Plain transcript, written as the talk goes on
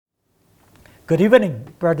Good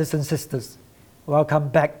evening, brothers and sisters. Welcome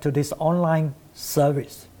back to this online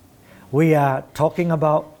service. We are talking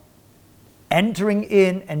about entering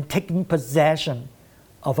in and taking possession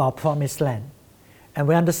of our promised land. And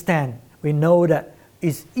we know that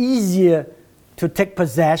it's easier to take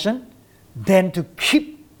possession than to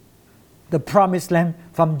keep the promised land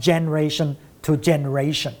from generation to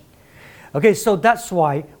generation. Okay, so that's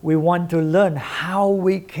why we want to learn how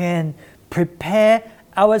we can prepare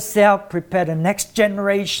ourselves, prepare the next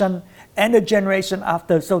generation and the generation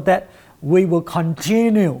after, so that we will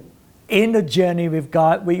continue in the journey with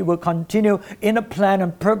God. We will continue in the plan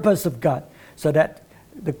and purpose of God, so that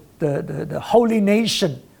the holy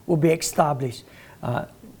nation will be established,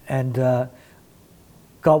 and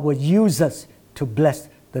God will use us to bless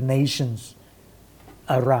the nations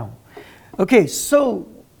around. Okay, so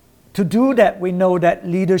to do that, we know that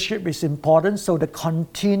leadership is important, so the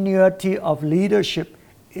continuity of leadership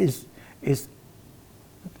is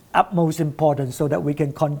utmost important, so that we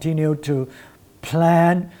can continue to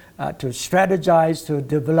plan, to strategize, to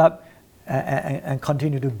develop, and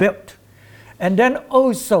continue to build. And then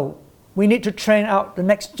also, we need to train out the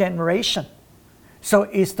next generation. So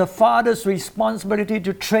it's the father's responsibility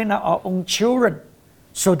to train out our own children,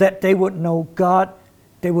 so that they would know God,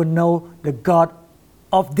 they would know the God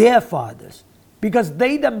of their fathers, because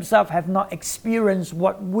they themselves have not experienced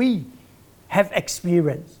what we have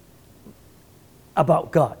experienced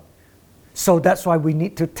about God. So that's why we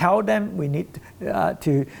need to tell them, we need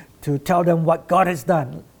to tell them what God has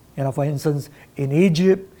done. For instance, in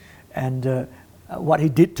Egypt, and what He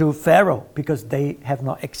did to Pharaoh, because they have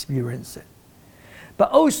not experienced it.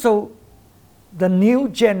 But also, the new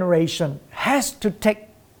generation has to take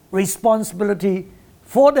responsibility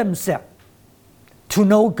for themselves, to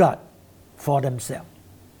know God for themselves.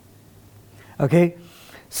 Okay,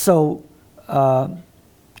 so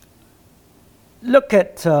look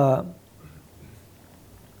at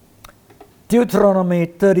Deuteronomy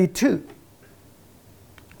 32,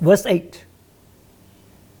 verse 8,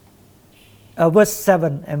 verse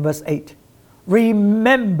 7 and verse 8.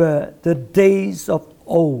 Remember the days of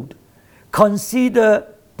old.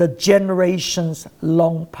 Consider the generations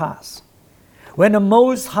long past, when the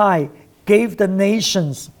Most High gave the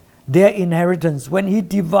nations their inheritance. When He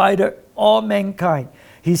divided all mankind,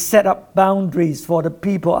 He set up boundaries for the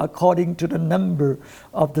people according to the number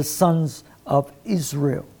of the sons of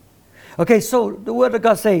Israel. Okay, so the Word of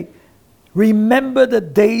God says, remember the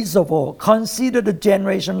days of old, consider the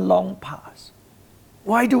generation long past.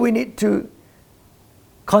 Why do we need to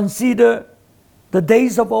consider the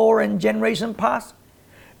days of old and generation past?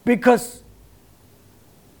 Because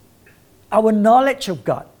our knowledge of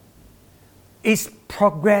God is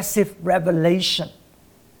progressive revelation.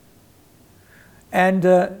 And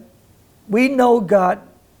we know God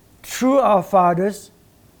through our fathers,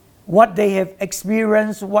 what they have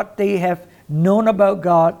experienced, what they have known about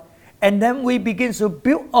God. And then we begin to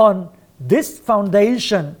build on this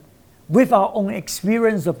foundation with our own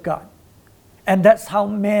experience of God. And that's how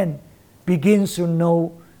man begins to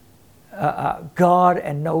know God,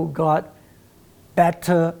 and know God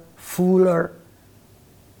better, fuller,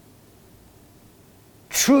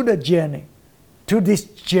 through the journey, to this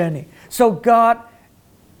journey. So God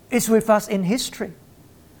is with us in history.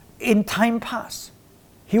 In time past,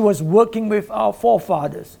 He was working with our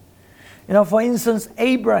forefathers. For instance,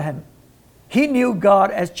 Abraham, he knew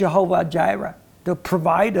God as Jehovah Jireh, the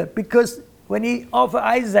provider, because when he offered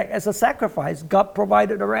Isaac as a sacrifice, God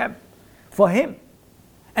provided a ram for him.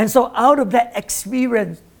 And so out of that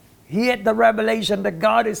experience, he had the revelation that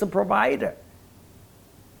God is a provider.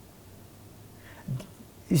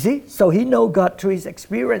 You see? So he knew God through his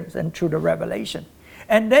experience and through the revelation.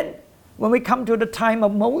 And then when we come to the time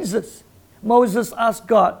of Moses, Moses asked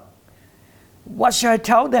God, what shall I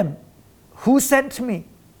tell them? Who sent me?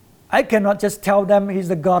 I cannot just tell them He's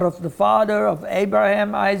the God of the father of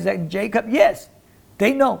Abraham, Isaac, and Jacob. Yes,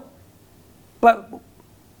 they know. But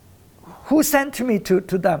who sent me to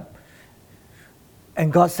them?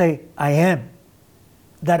 And God say, I am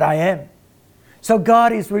that I am. So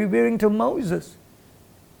God is revealing to Moses,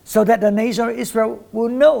 so that the nation of Israel will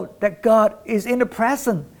know that God is in the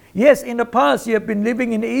present. Yes, in the past you have been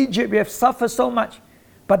living in Egypt, you have suffered so much,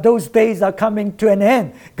 but those days are coming to an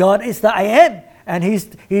end. God is the I am, and He's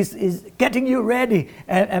getting you ready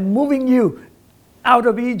and moving you out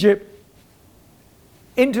of Egypt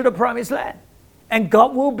into the promised land. And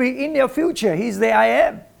God will be in your future. He's the I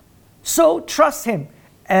am. So trust Him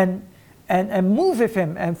and move with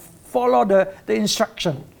Him and follow the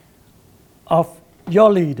instruction of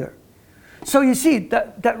your leader. So you see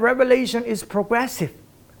that revelation is progressive.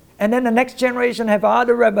 And then the next generation have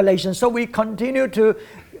other revelations. So we continue to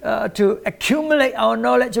accumulate our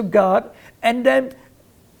knowledge of God and then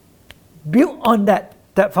build on that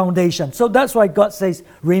foundation. So that's why God says,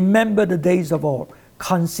 remember the days of old.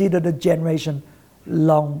 Consider the generation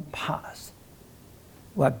long past.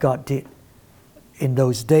 What God did in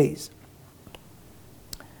those days.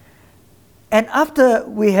 And after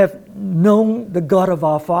we have known the God of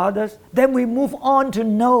our fathers, then we move on to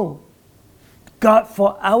know God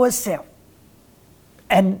for ourselves.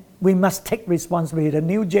 And we must take responsibility. The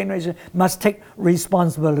new generation must take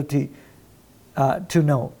responsibility to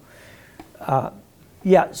know.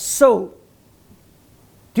 So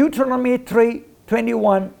Deuteronomy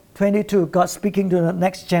 3:21-22, God speaking to the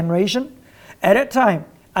next generation. At that time,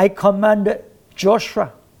 I commanded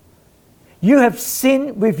Joshua, you have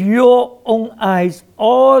seen with your own eyes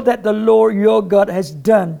all that the Lord your God has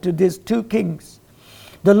done to these two kings.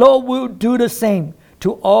 The Lord will do the same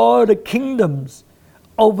to all the kingdoms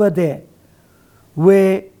over there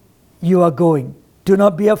where you are going. Do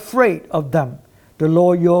not be afraid of them. The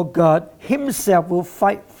Lord your God himself will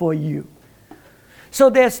fight for you.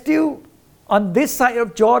 So they're still on this side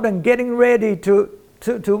of Jordan getting ready to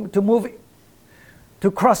move,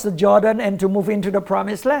 to cross the Jordan and to move into the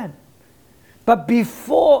promised land. But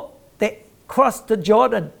before they crossed the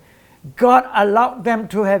Jordan, God allowed them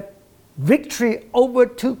to have victory over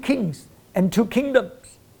two kings and two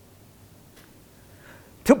kingdoms,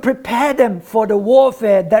 to prepare them for the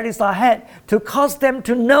warfare that is ahead, to cause them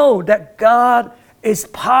to know that God is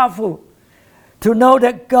powerful, to know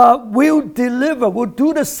that God will deliver, will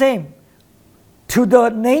do the same to the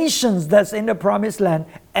nations that's in the promised land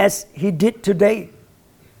as he did today.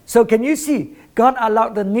 So can you see, God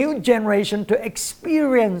allowed the new generation to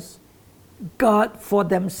experience God for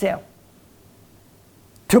themselves,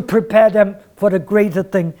 to prepare them for the greater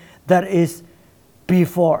thing that is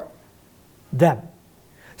before them.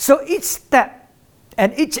 So each step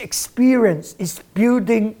and each experience is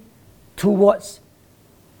building towards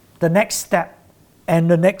the next step and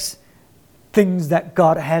the next things that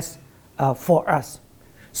God has for us.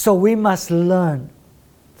 So we must learn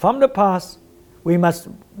from the past. We must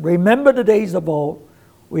remember the days of old.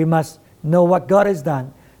 We must know what God has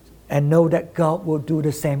done and know that God will do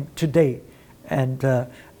the same today and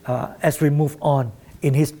as we move on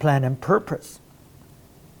in his plan and purpose.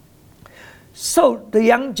 So the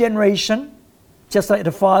young generation, just like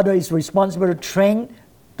the father is responsible to train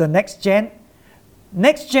the next gen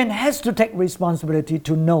has to take responsibility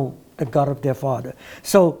to know the God of their father.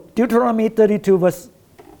 So Deuteronomy 32 verse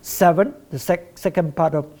 7, the second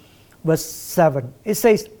part of verse 7, it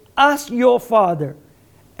says, ask your father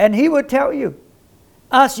and he will tell you.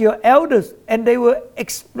 Ask your elders and they will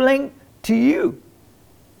explain to you.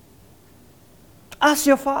 Ask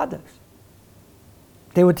your fathers,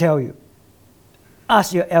 they will tell you.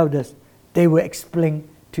 Ask your elders, they will explain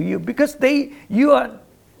to you, because you are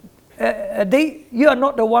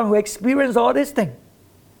not the one who experienced all these things.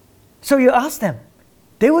 So you ask them,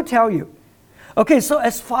 they will tell you. Okay, so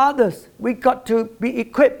as fathers, we got to be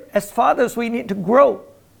equipped. As fathers, we need to grow.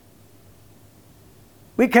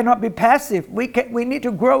 We cannot be passive. We need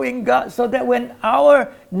to grow in God so that when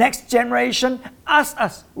our next generation asks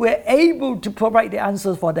us, we're able to provide the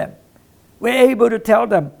answers for them. We're able to tell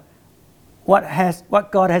them what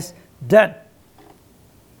God has done.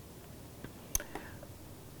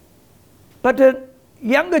 But the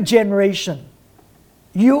younger generation,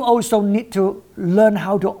 you also need to learn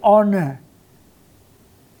how to honor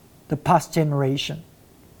the past generation,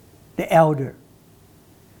 the elder.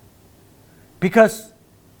 Because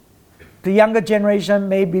the younger generation,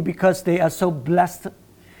 maybe because they are so blessed,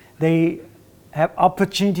 they have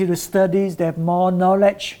opportunity to study, they have more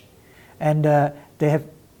knowledge, and they have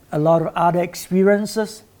a lot of other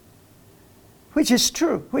experiences, which is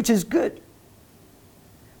true, which is good.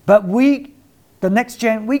 But we, the next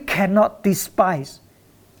gen, we cannot despise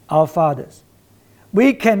our fathers.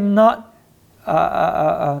 We cannot,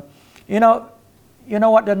 you know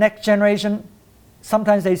what the next generation,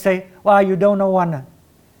 sometimes they say, well, you don't know one.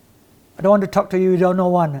 I don't want to talk to you, you don't know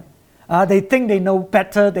one. They think they know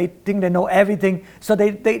better, they think they know everything, so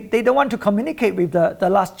they don't want to communicate with the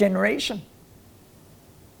last generation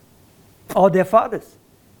or their fathers.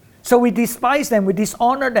 So we despise them, we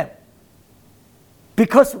dishonor them.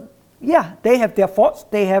 Because, they have their faults,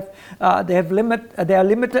 they are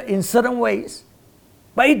limited in certain ways.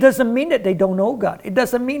 But it doesn't mean that they don't know God. It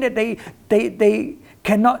doesn't mean that they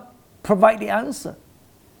cannot provide the answer.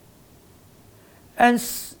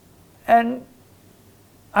 And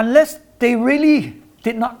unless they really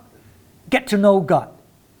did not get to know God,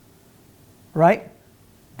 right,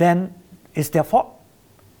 then it's their fault.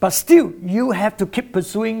 But still, you have to keep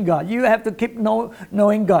pursuing God. You have to keep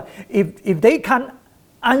knowing God. If they can't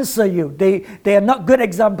answer you, they are not good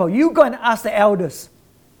example, you go and ask the elders.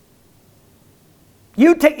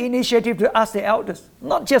 You take initiative to ask the elders,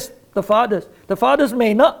 not just the fathers. The fathers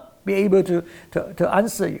may not be able to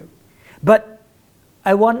answer you. But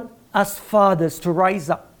I want us fathers to rise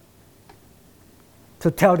up to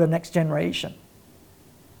tell the next generation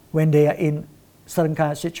when they are in certain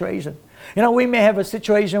kind of situation. We may have a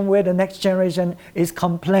situation where the next generation is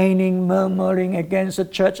complaining, murmuring against the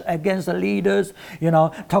church, against the leaders,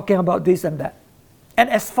 talking about this and that. And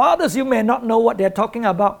as fathers, you may not know what they're talking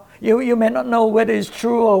about. You may not know whether it's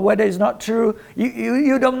true or whether it's not true.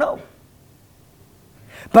 You don't know.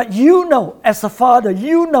 But as a father,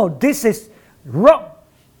 this is wrong.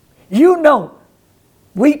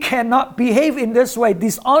 We cannot behave in this way,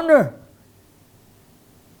 dishonor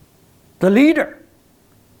the leader,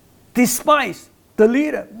 despise the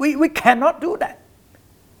leader. We cannot do that.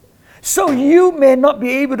 So you may not be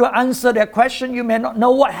able to answer their question. You may not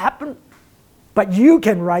know what happened. But you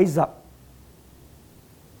can rise up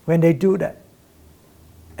when they do that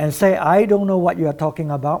and say, I don't know what you are talking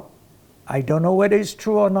about. I don't know whether it's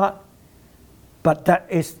true or not. But that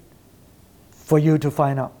is for you to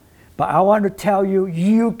find out. But I want to tell you,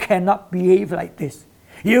 you cannot behave like this.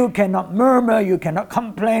 You cannot murmur, you cannot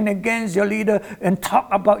complain against your leader and talk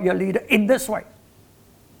about your leader in this way.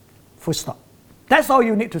 Full stop. That's all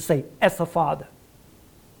you need to say as a father.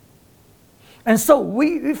 And so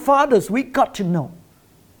we fathers, we got to know.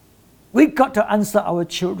 We got to answer our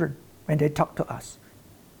children when they talk to us.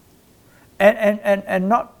 And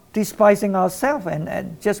not despising ourselves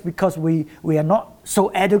and just because we are not so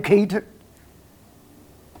educated.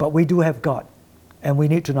 But we do have God. And we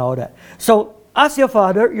need to know that. So ask your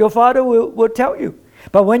father will tell you.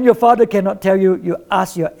 But when your father cannot tell you, you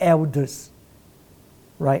ask your elders.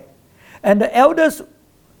 Right? And the elders,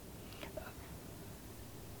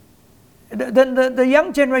 the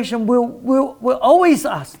young generation will always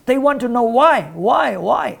ask. They want to know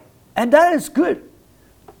why. And that is good.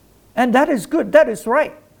 And that is good. That is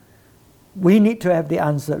right. We need to have the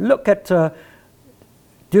answer. Look at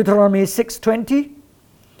Deuteronomy 6:20.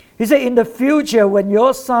 He said, in the future, when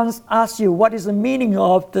your sons ask you what is the meaning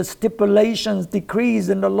of the stipulations, decrees,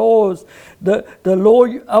 and the laws the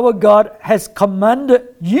Lord our God has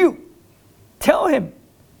commanded you, tell him,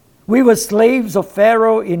 we were slaves of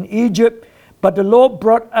Pharaoh in Egypt, but the Lord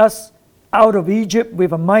brought us out of Egypt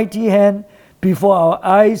with a mighty hand. Before our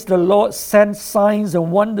eyes, the Lord sent signs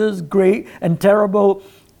and wonders great and terrible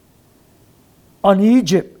on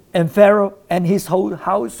Egypt and Pharaoh and his whole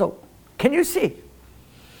household. Can you see?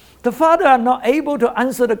 The father are not able to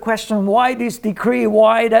answer the question, why this decree,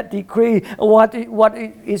 why that decree, what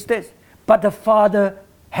is this? But the father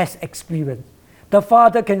has experience. The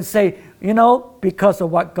father can say, because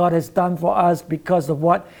of what God has done for us, because of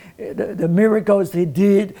what the miracles he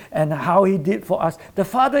did and how he did for us, the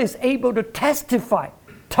father is able to testify,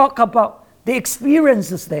 talk about the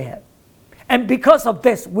experiences they have. And because of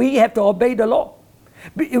this, we have to obey the law.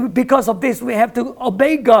 Because of this, we have to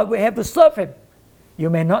obey God, we have to serve him. You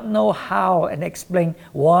may not know how and explain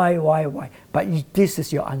why, but this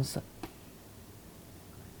is your answer.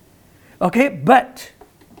 Okay, but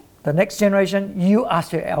the next generation, you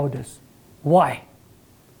ask your elders, why?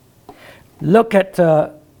 Look at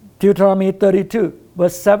Deuteronomy 32,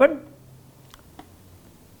 verse 7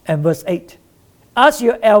 and verse 8. Ask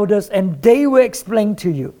your elders and they will explain to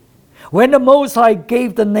you. When the Most High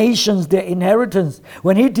gave the nations their inheritance,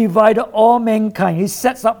 when he divided all mankind, he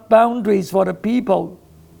sets up boundaries for the people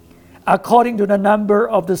according to the number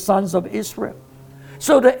of the sons of Israel.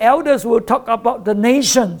 So the elders will talk about the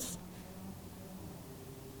nations,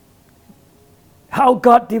 how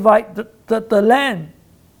God divided the land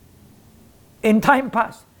in time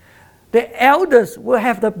past. The elders will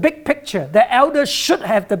have the big picture. The elders should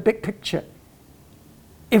have the big picture.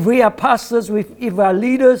 If we are pastors, if we are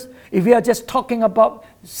leaders, if we are just talking about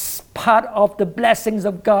part of the blessings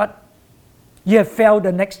of God, you have failed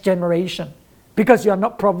the next generation because you are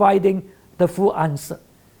not providing the full answer.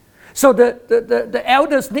 So the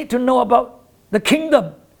elders need to know about the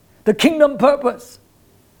kingdom purpose,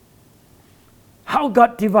 how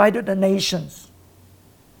God divided the nations,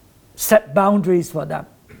 set boundaries for them,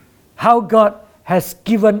 how God has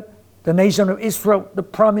given the nation of Israel the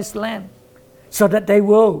promised land, so that they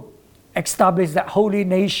will establish that holy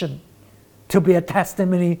nation to be a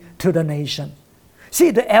testimony to the nation. See,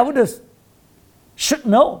 the elders should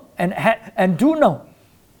know and do know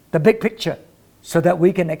the big picture so that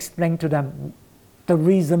we can explain to them the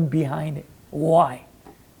reason behind it. Why?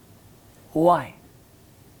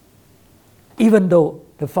 even though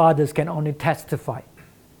the fathers can only testify,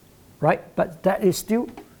 right? But that is still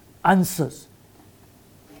answers.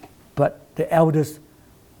 But the elders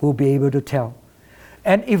will be able to tell.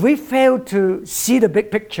 And if we fail to see the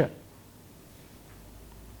big picture,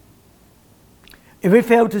 if we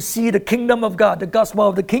fail to see the kingdom of God, the gospel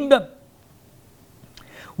of the kingdom,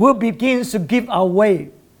 we'll begin to give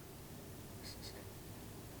away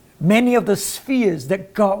many of the spheres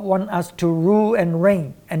that God wants us to rule and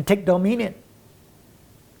reign and take dominion.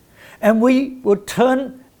 And we will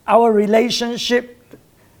turn our relationship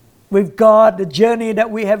with God, the journey that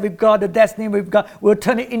we have with God, the destiny with God, we'll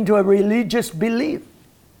turn it into a religious belief,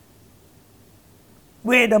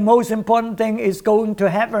 where the most important thing is going to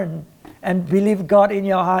heaven and believe God in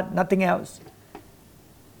your heart, nothing else.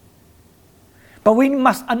 But we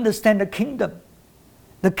must understand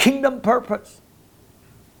the kingdom purpose,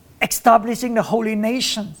 establishing the holy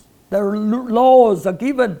nations. The laws are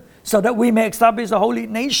given so that we may establish the holy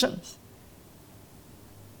nations.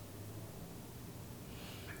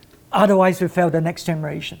 Otherwise, we fail the next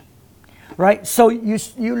generation, right? So you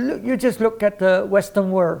just look at the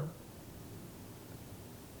Western world,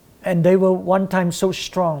 and they were one time so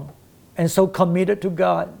strong and so committed to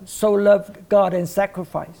God, so loved God and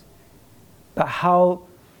sacrificed. But how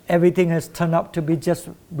everything has turned out to be just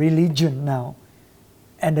religion now.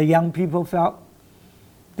 And the young people felt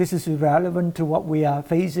this is irrelevant to what we are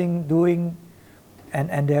facing, doing,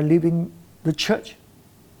 and they're leaving the church.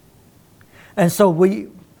 And so we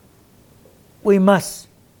must,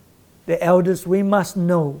 the elders, we must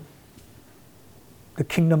know the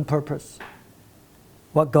kingdom purpose,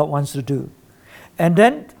 what God wants to do. And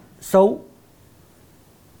then, so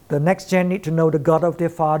the next gen need to know the God of their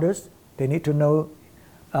fathers. They need to know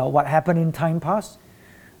what happened in time past.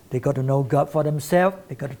 They got to know God for themselves.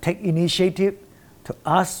 They got to take initiative to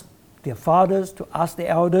ask their fathers, to ask the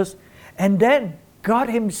elders. And then God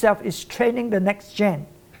himself is training the next gen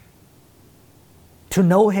to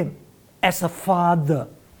know him as a father.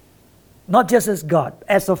 Not just as God,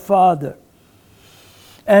 as a father.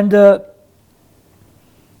 And God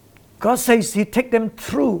says he take them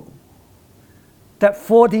through that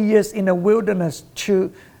 40 years in the wilderness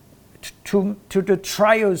to the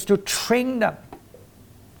trials, to train them,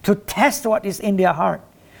 to test what is in their heart.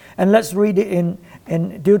 And let's read it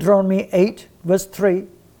in Deuteronomy 8, verse 3.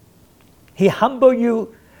 He humbled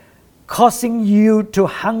you, causing you to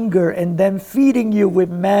hunger, and then feeding you with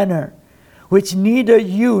manna, which neither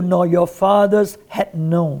you nor your fathers had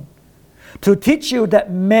known, to teach you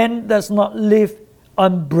that man does not live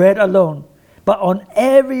on bread alone, but on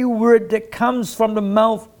every word that comes from the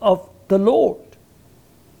mouth of the Lord.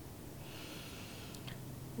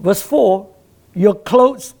 Verse 4, your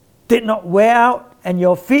clothes did not wear out, and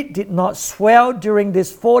your feet did not swell during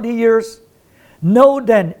these 40 years. Know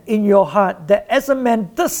then in your heart that as a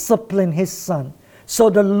man disciplines his son, so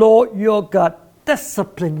the Lord your God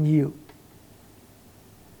discipline you.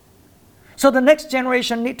 So the next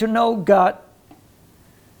generation need to know God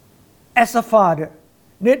as a father,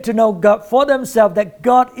 need to know God for themselves, that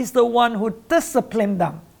God is the one who disciplined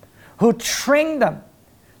them, who trained them.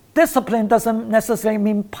 Discipline doesn't necessarily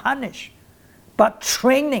mean punish, but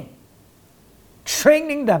training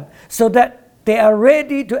them so that they are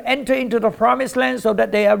ready to enter into the promised land, so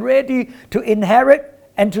that they are ready to inherit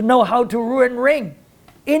and to know how to rule and reign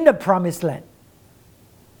in the promised land.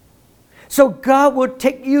 So God will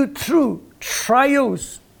take you through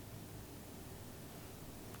trials,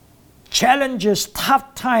 challenges,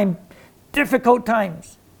 tough times, difficult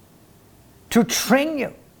times to train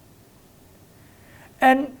you.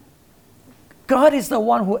 And God is the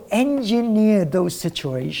one who engineered those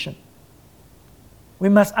situations. We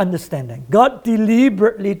must understand that. God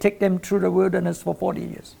deliberately took them through the wilderness for 40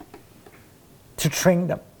 years to train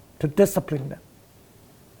them, to discipline them,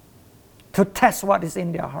 to test what is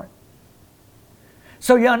in their heart.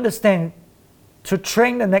 So you understand, to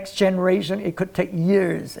train the next generation, it could take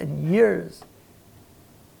years and years.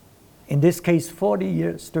 In this case, 40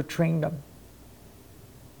 years to train them,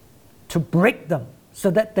 to break them so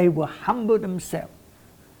that they will humble themselves,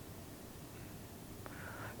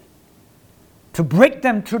 to break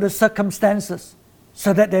them through the circumstances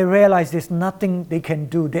so that they realize there's nothing they can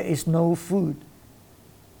do, there is no food.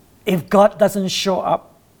 If God doesn't show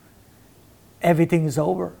up, everything is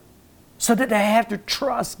over. So that they have to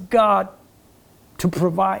trust God to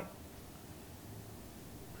provide.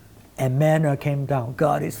 And manna came down.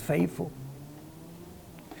 God is faithful.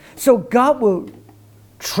 So God will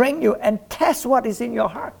train you and test what is in your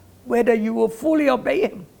heart, whether you will fully obey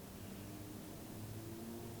him.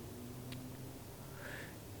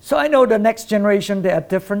 So I know the next generation, they are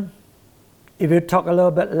different. If you talk a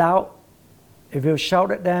little bit loud, if you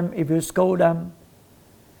shout at them, if you scold them,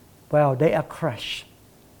 well, they are crushed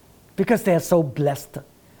because they are so blessed.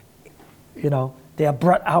 They are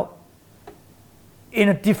brought out in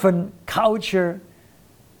a different culture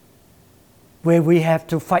where we have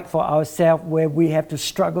to fight for ourselves, where we have to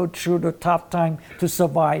struggle through the tough time to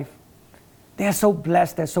survive. They are so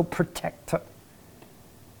blessed, they're so protected.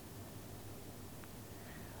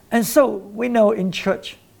 And so we know in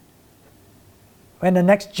church, when the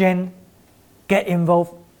next gen get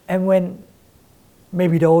involved, and when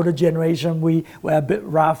maybe the older generation, we were a bit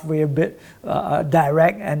rough, we're a bit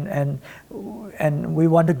direct, and we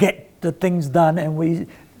want to get the things done, and we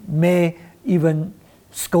may even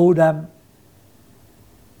scold them.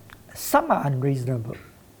 Some are unreasonable,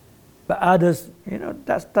 but others,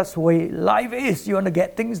 that's the way life is. You want to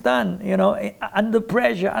get things done, under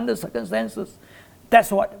pressure, under circumstances.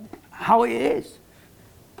 That's how it is.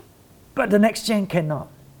 But the next gen cannot.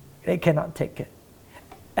 They cannot take it.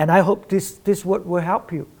 And I hope this word will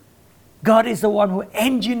help you. God is the one who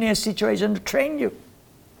engineers situations to train you,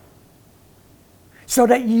 so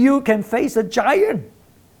that you can face a giant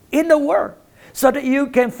in the world, so that you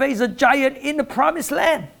can face a giant in the promised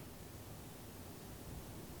land,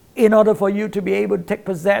 in order for you to be able to take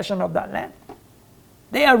possession of that land.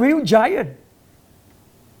 They are real giants.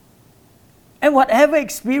 And whatever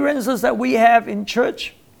experiences that we have in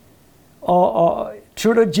church or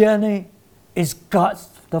through the journey is God's,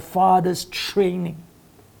 the Father's training.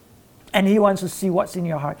 And He wants to see what's in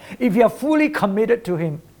your heart. If you are fully committed to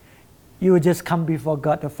Him, you will just come before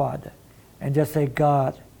God the Father and just say,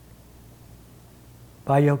 God,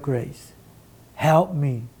 by your grace, help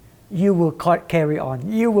me. You will carry on.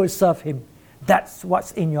 You will serve Him. That's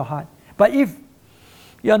what's in your heart. But if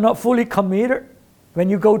you're not fully committed, when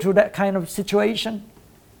you go through that kind of situation,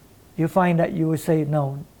 you find that you will say,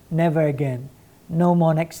 no, never again. No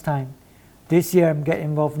more next time. This year I'm getting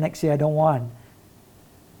involved, next year I don't want.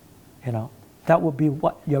 That would be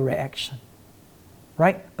what your reaction.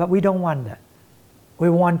 Right? But we don't want that. We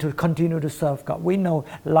want to continue to serve God. We know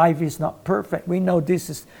life is not perfect. We know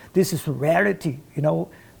this is reality.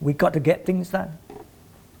 We got to get things done.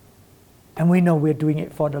 And we know we're doing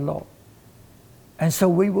it for the Lord. And so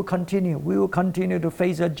we will continue. We will continue to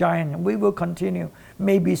face a giant. We will continue.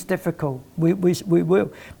 Maybe it's difficult. We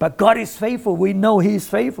will. But God is faithful. We know He is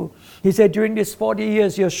faithful. He said, during these 40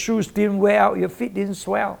 years, your shoes didn't wear out, your feet didn't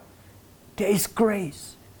swell. There is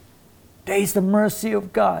grace. There is the mercy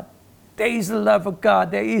of God. There is the love of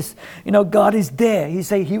God. There is, God is there. He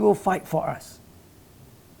said He will fight for us.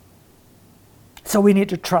 So we need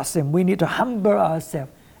to trust Him. We need to humble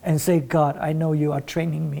ourselves and say, God, I know You are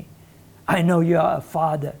training me. I know You are a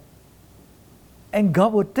Father. And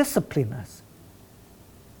God will discipline us.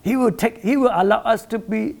 He will allow us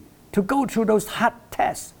to go through those hard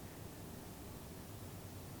tests.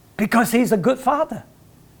 Because He's a good Father.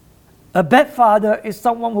 A bad father is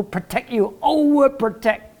someone who protects you,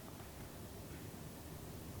 overprotect.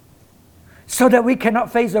 So that we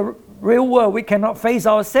cannot face the real world, we cannot face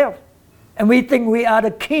ourselves. And we think we are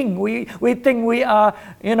the king, we think we are,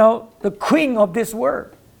 the queen of this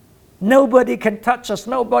world. Nobody can touch us,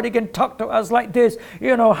 nobody can talk to us like this,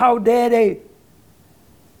 how dare they?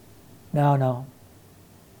 No.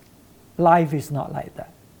 Life is not like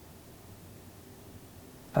that.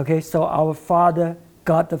 Okay, so our Father,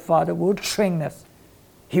 God the Father, will train us.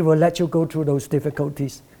 He will let you go through those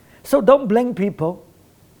difficulties. So don't blame people.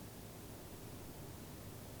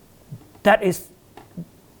 That is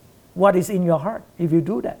what is in your heart if you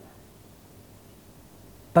do that.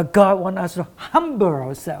 But God wants us to humble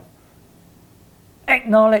ourselves.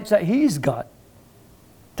 Acknowledge that He is God.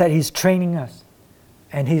 That He's training us.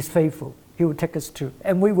 And He's faithful. He will take us through.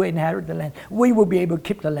 And we will inherit the land. We will be able to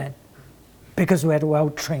keep the land. Because we are well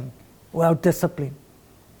trained, well disciplined.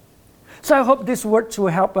 So I hope these words will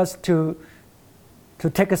help us to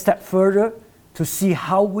take a step further to see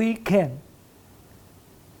how we can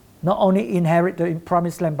not only inherit the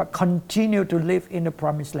promised land, but continue to live in the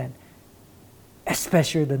promised land,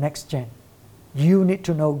 especially the next gen. You need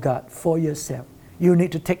to know God for yourself. You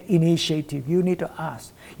need to take initiative. You need to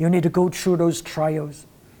ask. You need to go through those trials,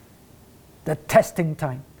 the testing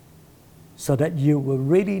time, so that you will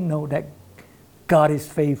really know that God is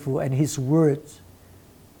faithful and His words,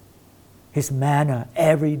 His manner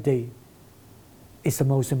every day is the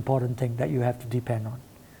most important thing that you have to depend on.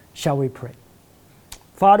 Shall we pray?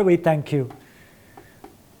 Father, we thank You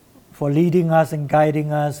for leading us and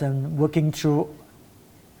guiding us and working through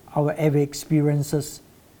our every experiences.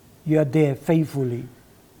 You are there faithfully,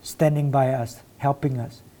 standing by us, helping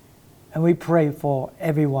us. And we pray for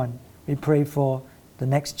everyone. We pray for the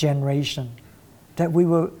next generation,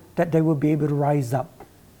 that they will be able to rise up,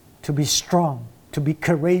 to be strong, to be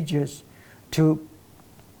courageous, to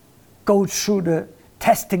go through the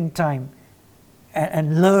testing time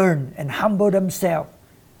and learn and humble themselves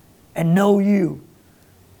and know you,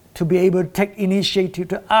 to be able to take initiative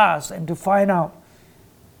to ask and to find out,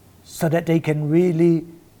 so that they can really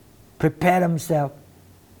prepare themselves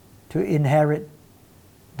to inherit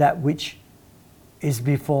that which is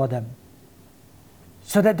before them,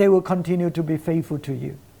 so that they will continue to be faithful to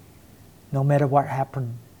you, no matter what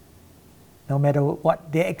happens, no matter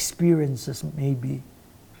what their experiences may be.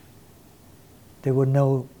 They will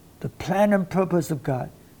know the plan and purpose of God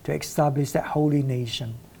to establish that holy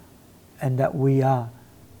nation, and that we are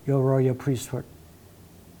your royal priesthood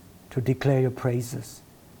to declare your praises.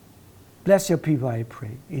 Bless your people, I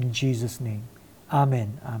pray, in Jesus' name.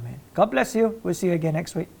 Amen. Amen. God bless you. We'll see you again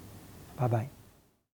next week. Bye-bye.